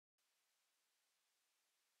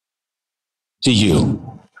to you?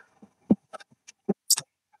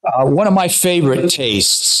 One of my favorite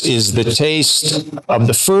tastes is the taste of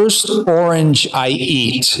the first orange I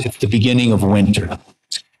eat at the beginning of winter.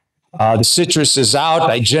 The citrus is out.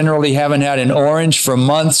 I generally haven't had an orange for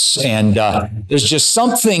months, and there's just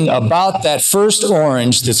something about that first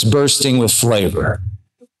orange that's bursting with flavor.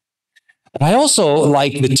 I also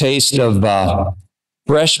like the taste of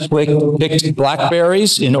fresh picked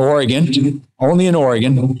blackberries in Oregon, only in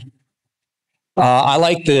Oregon. I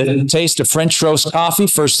like the taste of French roast coffee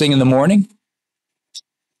first thing in the morning.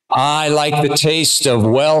 I like the taste of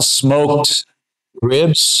well-smoked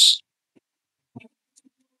ribs.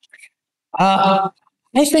 I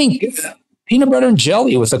think peanut butter and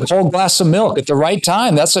jelly with a cold glass of milk at the right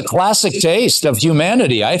time, that's a classic taste of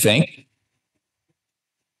humanity, I think.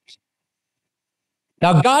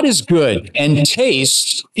 Now, God is good, and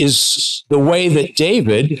taste is the way that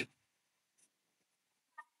David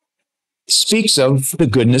speaks of the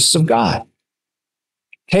goodness of God.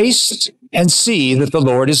 Taste and see that the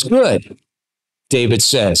Lord is good, David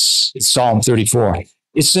says in Psalm 34.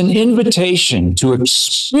 It's an invitation to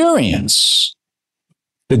experience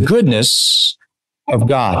the goodness of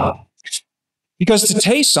God. Because to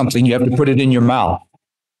taste something, you have to put it in your mouth.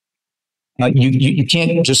 You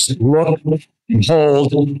can't just look and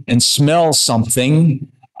hold and smell something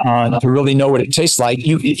to really know what it tastes like.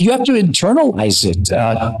 You have to internalize it.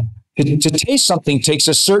 To taste something takes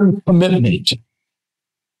a certain commitment.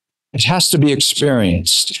 It has to be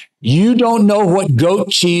experienced. You don't know what goat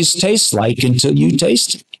cheese tastes like until you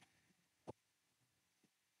taste it.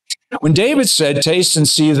 When David said, taste and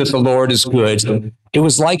see that the Lord is good, it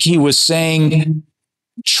was like he was saying,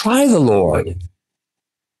 try the Lord.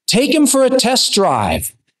 Take him for a test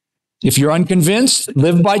drive. If you're unconvinced,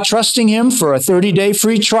 live by trusting him for a 30-day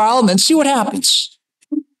free trial and then see what happens.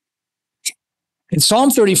 In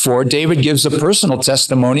Psalm 34, David gives a personal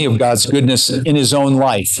testimony of God's goodness in his own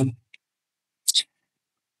life.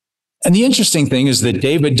 And the interesting thing is that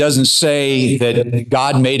David doesn't say that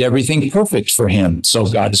God made everything perfect for him, so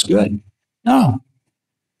God is good. No.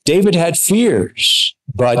 David had fears,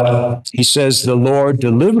 but he says the Lord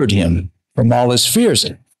delivered him from all his fears.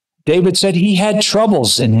 David said he had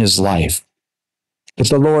troubles in his life, but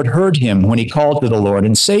the Lord heard him when he called to the Lord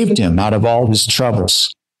and saved him out of all his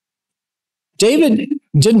troubles. David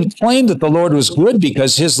didn't claim that the Lord was good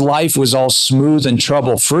because his life was all smooth and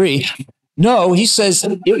trouble-free. No, he says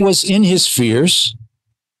it was in his fears,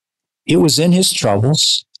 it was in his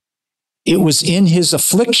troubles, it was in his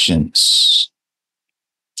afflictions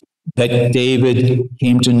that David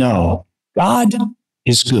came to know God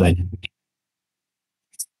is good.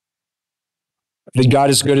 That God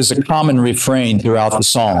is good is a common refrain throughout the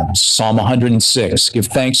Psalms. Psalm 106, give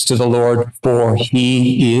thanks to the Lord, for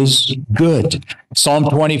he is good. Psalm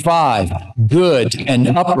 25, good and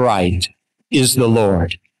upright is the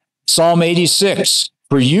Lord. Psalm 86,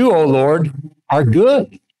 for you, O Lord, are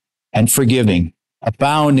good and forgiving,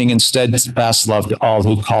 abounding in steadfast love to all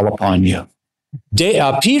who call upon you.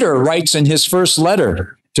 Peter writes in his first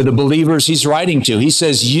letter to the believers he's writing to, he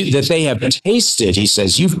says that they have tasted, he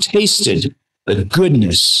says, you've tasted the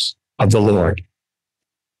goodness of the Lord.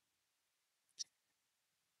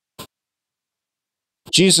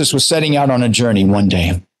 Jesus was setting out on a journey one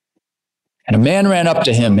day, and a man ran up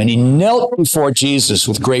to him, and he knelt before Jesus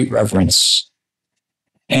with great reverence.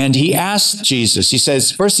 And he asked Jesus, he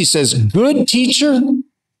says, good teacher.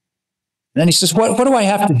 Then he says, what do I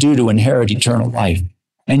have to do to inherit eternal life?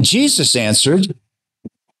 And Jesus answered,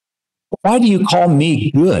 why do you call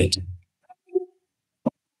me good?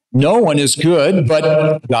 No one is good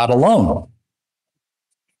but God alone.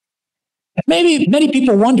 Maybe many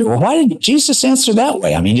people wonder, well, why did Jesus answer that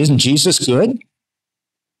way? I mean, isn't Jesus good?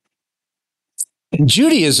 In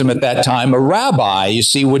Judaism at that time, a rabbi, you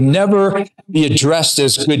see, would never be addressed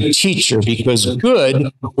as good teacher because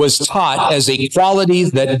good was taught as a quality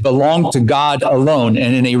that belonged to God alone.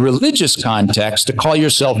 And in a religious context, to call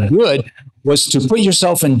yourself good was to put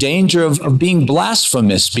yourself in danger of being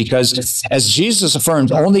blasphemous because, as Jesus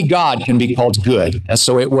affirmed, only God can be called good. And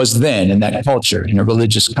so it was then in that culture, in a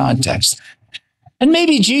religious context. And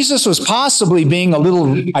maybe Jesus was possibly being a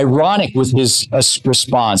little ironic with his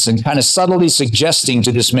response and kind of subtly suggesting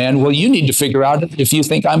to this man, well, you need to figure out if you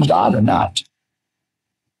think I'm God or not.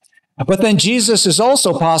 But then Jesus is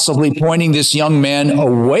also possibly pointing this young man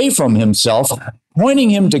away from himself, pointing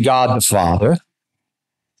him to God the Father,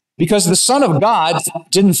 because the Son of God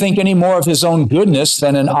didn't think any more of his own goodness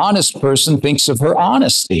than an honest person thinks of her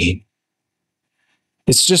honesty.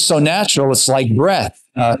 It's just so natural, it's like breath.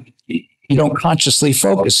 You don't consciously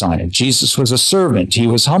focus on it. Jesus was a servant. He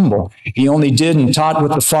was humble. He only did and taught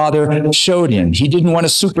what the Father showed him. He didn't want to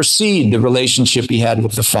supersede the relationship he had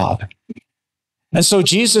with the Father. And so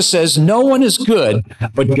Jesus says, no one is good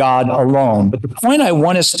but God alone. But the point I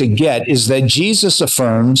want us to get is that Jesus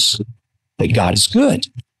affirms that God is good.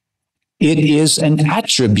 It is an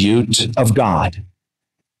attribute of God.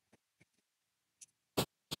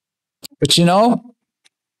 But you know,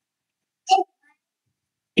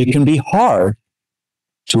 it can be hard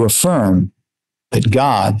to affirm that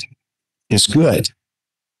God is good.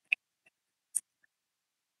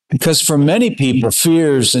 Because for many people,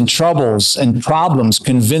 fears and troubles and problems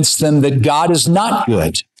convince them that God is not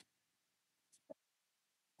good.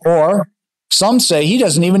 Or some say he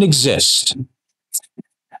doesn't even exist.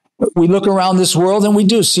 We look around this world and we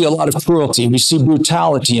do see a lot of cruelty. We see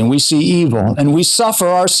brutality and we see evil and we suffer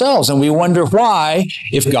ourselves and we wonder why,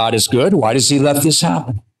 if God is good, why does he let this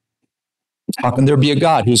happen? How can there be a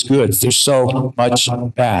God who's good if there's so much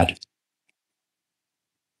bad?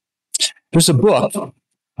 There's a book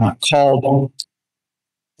called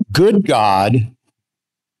Good God,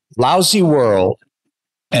 Lousy World,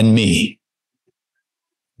 and Me.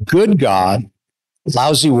 Good God,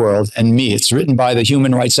 Lousy World, and Me. It's written by the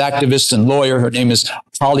human rights activist and lawyer. Her name is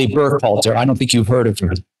Holly Burkhalter. I don't think you've heard of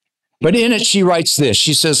her. But in it, she writes this.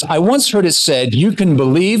 She says, I once heard it said, you can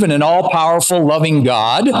believe in an all-powerful, loving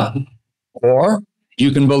God, or you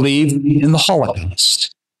can believe in the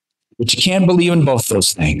Holocaust. But you can't believe in both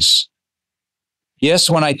those things. Yes,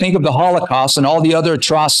 when I think of the Holocaust and all the other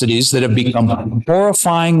atrocities that have become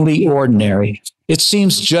horrifyingly ordinary, it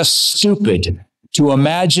seems just stupid to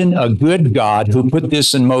imagine a good God who put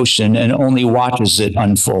this in motion and only watches it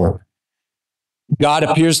unfold. God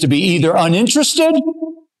appears to be either uninterested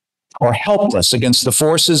or helpless against the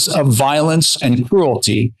forces of violence and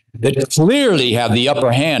cruelty that clearly have the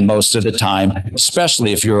upper hand most of the time,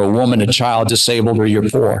 especially if you're a woman, a child, disabled, or you're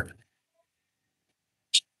poor.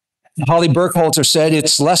 Holly Burkhalter said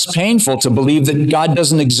it's less painful to believe that God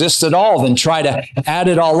doesn't exist at all than try to add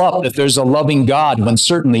it all up that there's a loving God when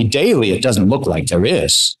certainly daily it doesn't look like there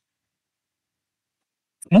is.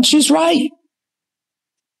 And she's right.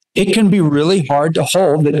 It can be really hard to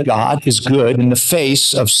hold that God is good in the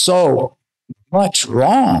face of so much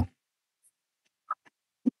wrong.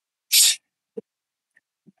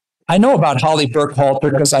 I know about Holly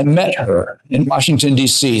Burkhalter because I met her in Washington,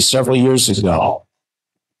 D.C. several years ago.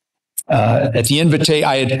 I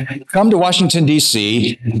had come to Washington,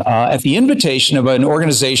 D.C. At the invitation of an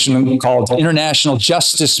organization called International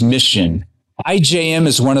Justice Mission. IJM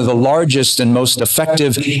is one of the largest and most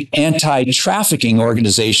effective anti-trafficking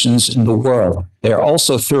organizations in the world. They are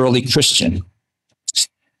also thoroughly Christian.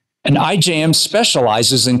 And IJM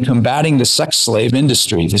specializes in combating the sex slave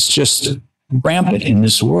industry that's just rampant in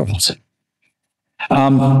this world.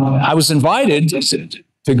 I was invited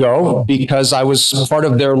to go because I was part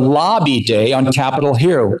of their lobby day on Capitol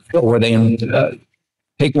Hill, where they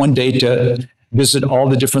take one day to visit all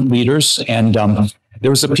the different leaders. And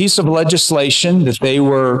there was a piece of legislation that they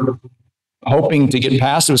were hoping to get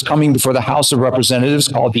passed. It was coming before the House of Representatives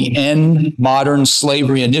called the End Modern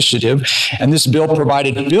Slavery Initiative. And this bill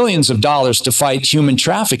provided billions of dollars to fight human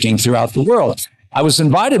trafficking throughout the world. I was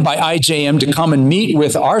invited by IJM to come and meet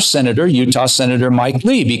with our senator, Utah Senator Mike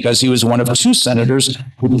Lee, because he was one of two senators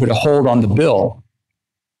who put a hold on the bill.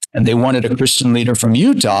 And they wanted a Christian leader from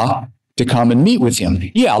Utah to come and meet with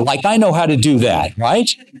him. Yeah, like I know how to do that, right?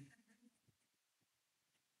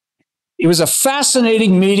 It was a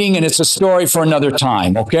fascinating meeting, and it's a story for another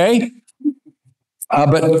time, okay?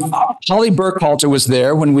 But Holly Burkhalter was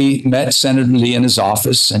there when we met Senator Lee in his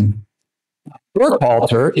office, and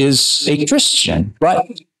Burkhalter is a Christian, but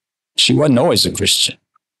she wasn't always a Christian.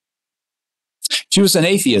 She was an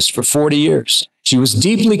atheist for 40 years. She was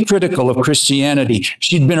deeply critical of Christianity.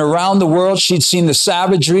 She'd been around the world. She'd seen the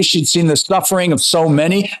savagery. She'd seen the suffering of so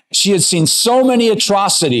many. She had seen so many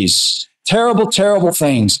atrocities, terrible, terrible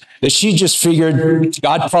things, that she just figured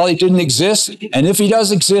God probably didn't exist. And if he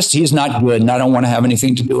does exist, he's not good, and I don't want to have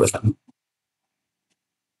anything to do with him.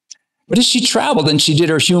 But as she traveled and she did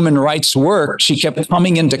her human rights work, she kept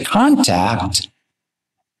coming into contact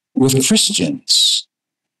with Christians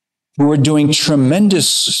who were doing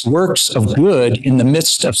tremendous works of good in the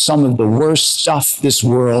midst of some of the worst stuff this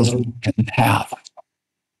world can have.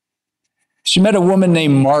 She met a woman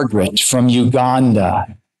named Margaret from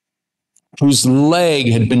Uganda, whose leg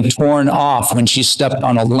had been torn off when she stepped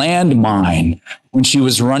on a landmine when she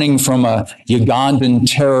was running from a Ugandan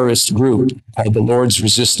terrorist group called the Lord's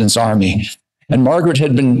Resistance Army. And Margaret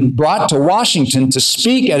had been brought to Washington to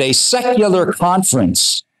speak at a secular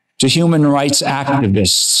conference to human rights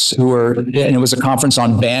activists and it was a conference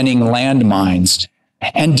on banning landmines.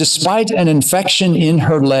 And despite an infection in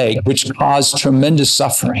her leg, which caused tremendous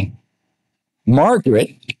suffering,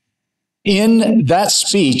 Margaret, in that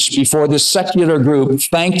speech before this secular group,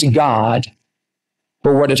 thanked God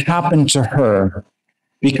for what had happened to her,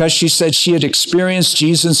 because she said she had experienced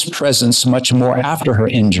Jesus' presence much more after her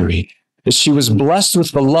injury, that she was blessed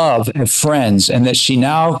with the love of friends, and that she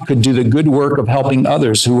now could do the good work of helping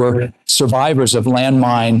others who were survivors of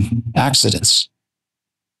landmine accidents.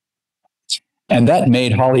 And that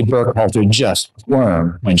made Holly Burkhalter just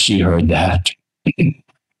squirm when she heard that.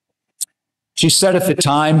 She said at the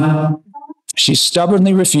time, she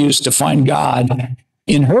stubbornly refused to find God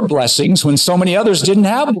in her blessings when so many others didn't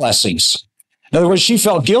have blessings. In other words, she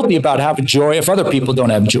felt guilty about having joy if other people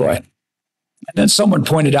don't have joy. And then someone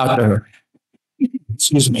pointed out to her,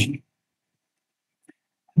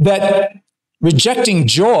 that rejecting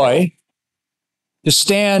joy to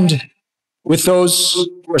stand with those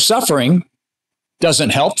who are suffering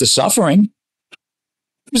doesn't help the suffering.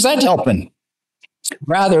 Who's that helping?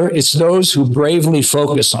 Rather, it's those who bravely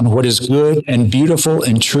focus on what is good and beautiful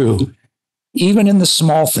and true, even in the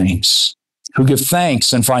small things, who give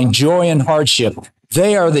thanks and find joy in hardship.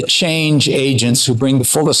 They are the change agents who bring the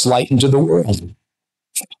fullest light into the world.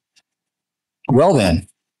 Well then,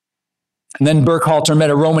 and then Burkhalter met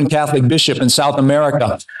a Roman Catholic bishop in South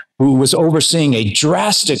America who was overseeing a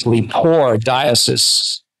drastically poor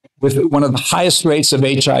diocese with one of the highest rates of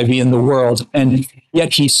HIV in the world. And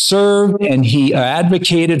yet he served and he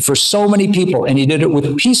advocated for so many people, and he did it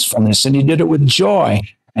with peacefulness and he did it with joy.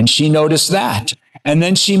 And she noticed that. And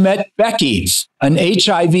then she met Becky, an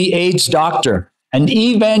HIV/AIDS doctor, an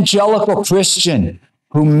evangelical Christian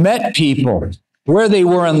who met people where they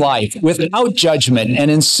were in life without judgment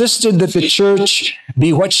and insisted that the church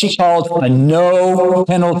be what she called a no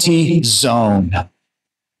penalty zone,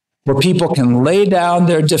 where people can lay down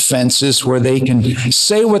their defenses, where they can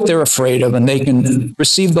say what they're afraid of, and they can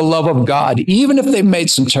receive the love of God, even if they've made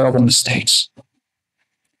some terrible mistakes.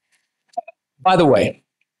 By the way,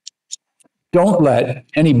 don't let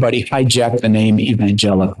anybody hijack the name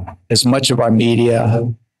evangelical, as much of our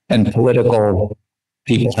media and political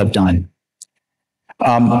people have done.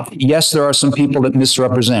 Yes, there are some people that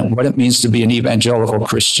misrepresent what it means to be an evangelical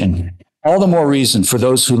Christian. All the more reason for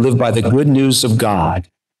those who live by the good news of God.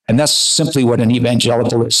 And that's simply what an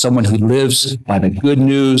evangelical is, someone who lives by the good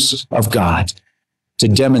news of God, to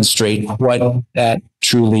demonstrate what that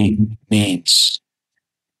truly means.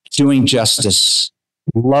 Doing justice,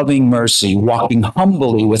 loving mercy, walking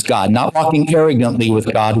humbly with God, not walking arrogantly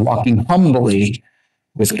with God, walking humbly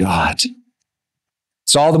with God.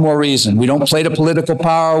 It's all the more reason. We don't play to political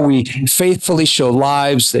power. We faithfully show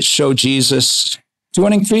lives that show Jesus to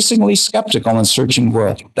an increasingly skeptical and searching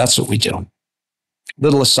world. That's what we do.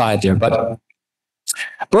 Little aside there, but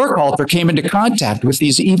Burkhalter came into contact with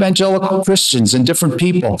these evangelical Christians and different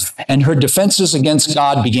people, and her defenses against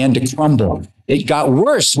God began to crumble. It got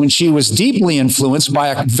worse when she was deeply influenced by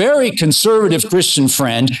a very conservative Christian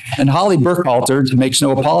friend, and Holly Burkhalter makes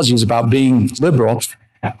no apologies about being liberal.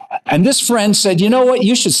 And this friend said, you know what,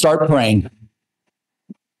 you should start praying.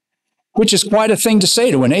 Which is quite a thing to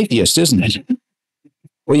say to an atheist, isn't it?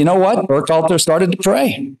 Well, you know what? Burkhalter started to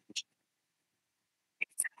pray.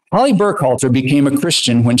 Holly Burkhalter became a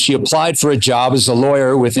Christian when she applied for a job as a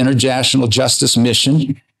lawyer with International Justice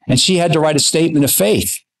Mission, and she had to write a statement of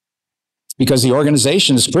faith because the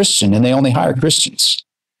organization is Christian and they only hire Christians.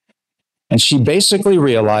 And she basically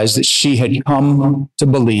realized that she had come to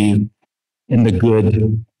believe in the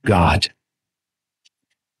good God.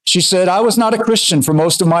 She said, I was not a Christian for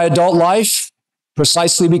most of my adult life,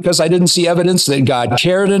 precisely because I didn't see evidence that God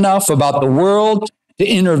cared enough about the world to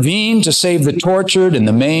intervene to save the tortured and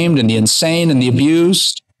the maimed and the insane and the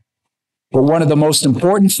abused. But one of the most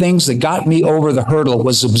important things that got me over the hurdle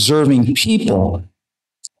was observing people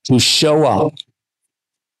who show up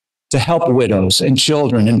to help widows and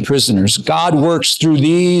children and prisoners. God works through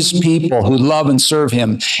these people who love and serve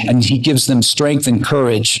him, and he gives them strength and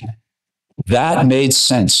courage. That made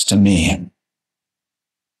sense to me.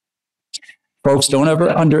 Folks, don't ever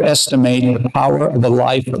underestimate the power of a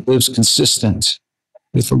life that lives consistent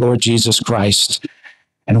with the Lord Jesus Christ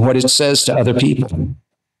and what it says to other people.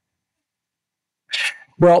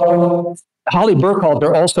 Well, Holly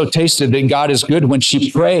Burkhalter also tasted that God is good when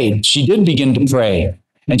she prayed. She did begin to pray.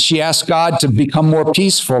 And she asked God to become more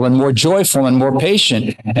peaceful and more joyful and more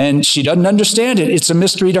patient. And she doesn't understand it. It's a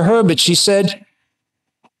mystery to her. But she said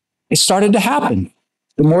it started to happen.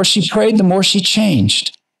 The more she prayed, the more she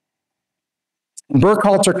changed. And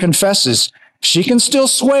Burkhalter confesses She can still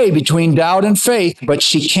sway between doubt and faith, but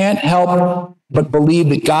she can't help but believe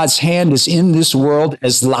that God's hand is in this world,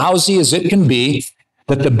 as lousy as it can be,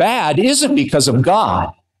 that the bad isn't because of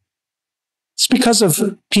God. It's because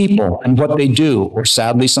of people and what they do, or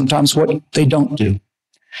sadly, sometimes what they don't do.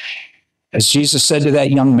 As Jesus said to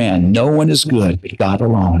that young man, no one is good but God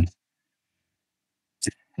alone.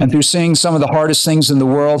 And through seeing some of the hardest things in the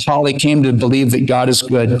world, Holly came to believe that God is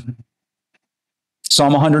good.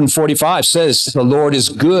 Psalm 145 says, the Lord is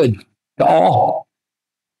good to all.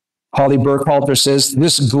 Holly Burkhalter says,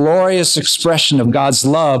 this glorious expression of God's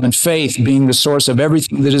love and faith being the source of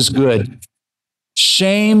everything that is good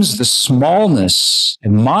shames the smallness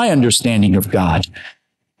in my understanding of God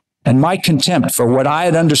and my contempt for what I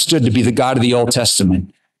had understood to be the God of the Old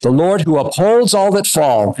Testament. The Lord who upholds all that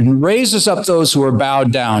fall and raises up those who are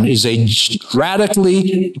bowed down is a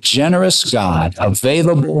radically generous God,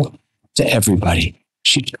 available to everybody.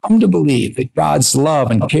 She'd come to believe that God's love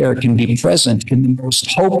and care can be present in the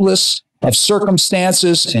most hopeless of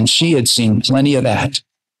circumstances, and she had seen plenty of that.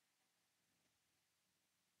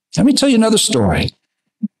 Let me tell you another story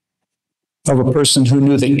of a person who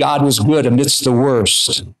knew that God was good amidst the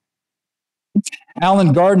worst.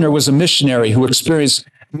 Alan Gardner was a missionary who experienced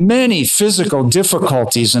many physical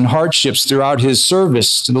difficulties and hardships throughout his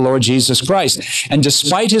service to the Lord Jesus Christ. And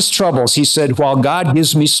despite his troubles, he said, while God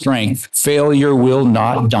gives me strength, failure will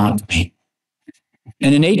not daunt me.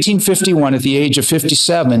 And in 1851, at the age of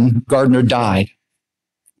 57, Gardner died.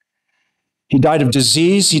 He died of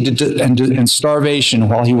disease and starvation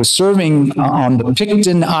while he was serving on the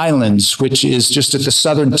Picton Islands, which is just at the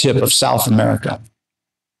southern tip of South America.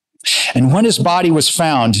 And when his body was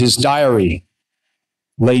found, his diary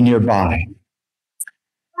lay nearby.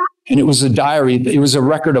 And it was a diary, it was a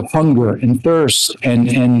record of hunger and thirst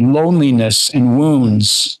and loneliness and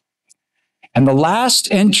wounds. And the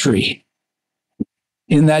last entry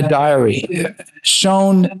in that diary,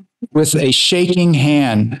 shown with a shaking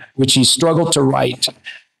hand, which he struggled to write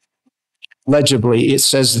legibly, it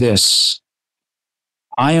says this: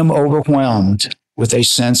 I am overwhelmed with a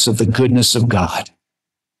sense of the goodness of God.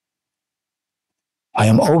 I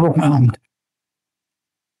am overwhelmed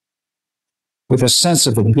with a sense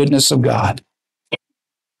of the goodness of God.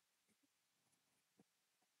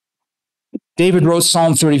 David wrote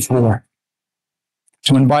Psalm 34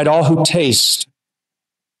 to invite all who taste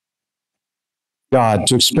God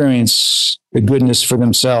to experience the goodness for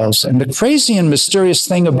themselves. And the crazy and mysterious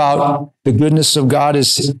thing about the goodness of God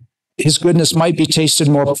is his goodness might be tasted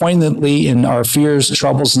more poignantly in our fears,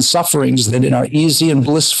 troubles, and sufferings than in our easy and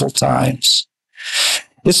blissful times.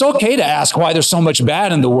 It's okay to ask why there's so much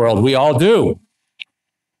bad in the world. We all do.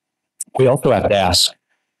 We also have to ask,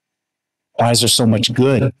 why is there so much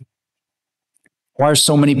good? Why are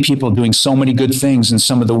so many people doing so many good things in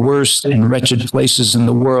some of the worst and wretched places in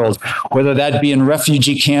the world, whether that be in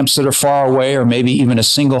refugee camps that are far away or maybe even a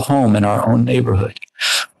single home in our own neighborhood?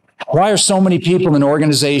 Why are so many people in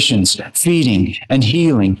organizations feeding and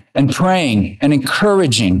healing and praying and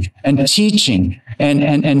encouraging and teaching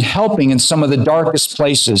and helping in some of the darkest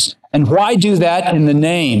places? And why do that in the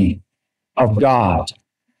name of God,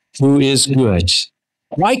 who is good?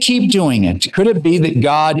 Why keep doing it? Could it be that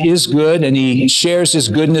God is good and he shares his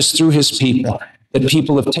goodness through his people, that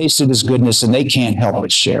people have tasted his goodness and they can't help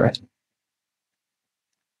but share it?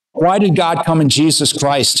 Why did God come in Jesus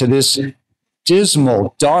Christ to this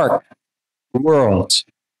dismal, dark world?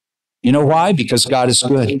 You know why? Because God is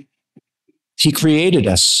good. He created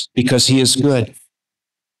us because he is good.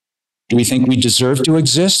 Do we think we deserve to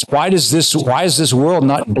exist? Why is this world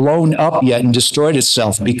not blown up yet and destroyed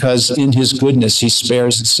itself? Because in his goodness, he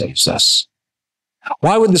spares and saves us.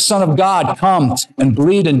 Why would the Son of God come and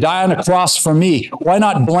bleed and die on a cross for me? Why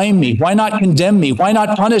not blame me? Why not condemn me? Why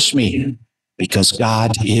not punish me? Because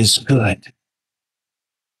God is good.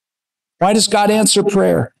 Why does God answer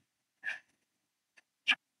prayer?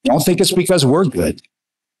 Don't think it's because we're good.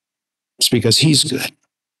 It's because he's good.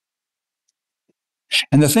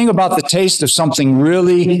 And the thing about the taste of something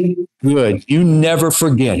really good, you never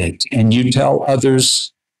forget it, and you tell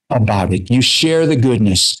others about it. You share the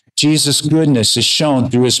goodness. Jesus' goodness is shown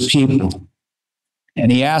through his people. And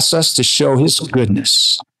he asks us to show his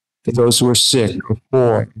goodness to those who are sick or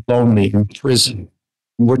poor, lonely, in prison.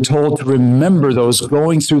 And we're told to remember those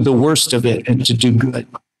going through the worst of it and to do good.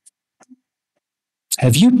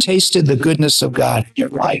 Have you tasted the goodness of God in your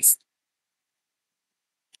life?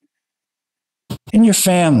 In your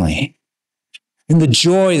family, in the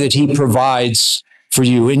joy that he provides for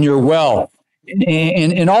you, in your wealth,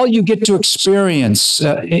 in all you get to experience,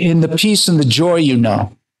 in the peace and the joy you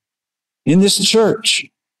know. In this church,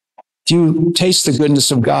 do you taste the goodness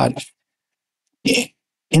of God?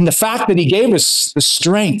 in the fact that he gave us the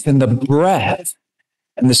strength and the breath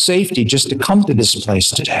and the safety just to come to this place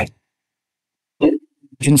today.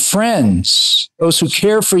 In friends, those who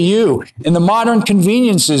care for you, in the modern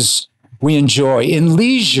conveniences we enjoy, in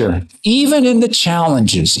leisure, even in the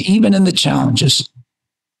challenges.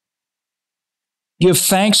 Give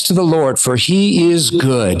thanks to the Lord, for he is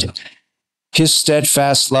good. His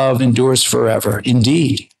steadfast love endures forever.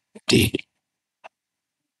 Indeed.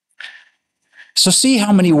 So see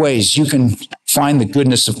how many ways you can find the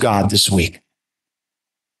goodness of God this week.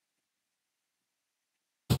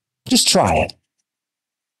 Just try it.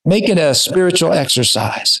 Make it a spiritual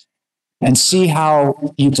exercise and see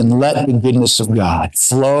how you can let the goodness of God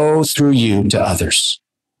flow through you to others.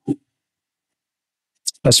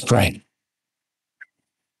 Let's pray.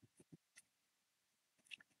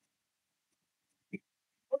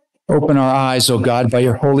 Open our eyes, O God, by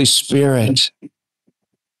your Holy Spirit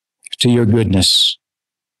to your goodness.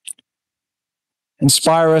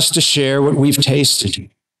 Inspire us to share what we've tasted.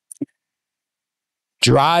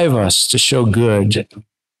 Drive us to show good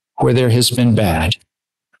where there has been bad.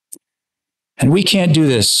 And we can't do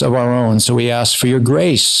this of our own, so we ask for your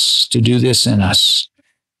grace to do this in us.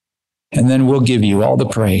 And then we'll give you all the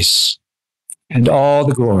praise and all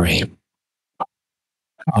the glory.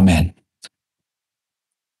 Amen.